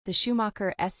The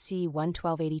Schumacher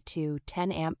SC1282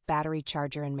 10A battery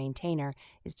charger and maintainer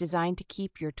is designed to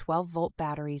keep your 12-volt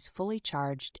batteries fully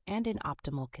charged and in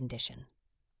optimal condition.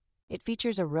 It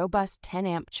features a robust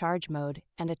 10A charge mode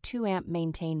and a 2A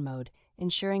maintain mode,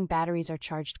 ensuring batteries are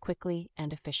charged quickly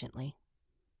and efficiently.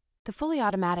 The fully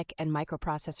automatic and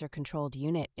microprocessor-controlled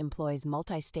unit employs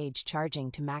multi-stage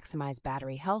charging to maximize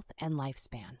battery health and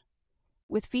lifespan.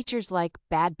 With features like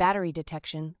bad battery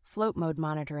detection, float mode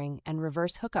monitoring, and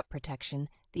reverse hookup protection,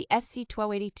 the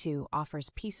SC1282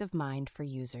 offers peace of mind for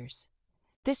users.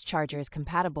 This charger is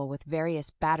compatible with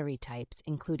various battery types,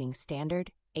 including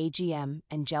standard, AGM,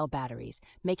 and gel batteries,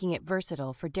 making it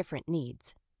versatile for different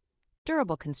needs.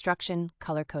 Durable construction,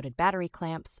 color-coded battery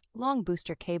clamps, long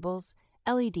booster cables,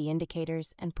 LED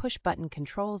indicators, and push-button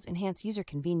controls enhance user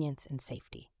convenience and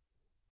safety.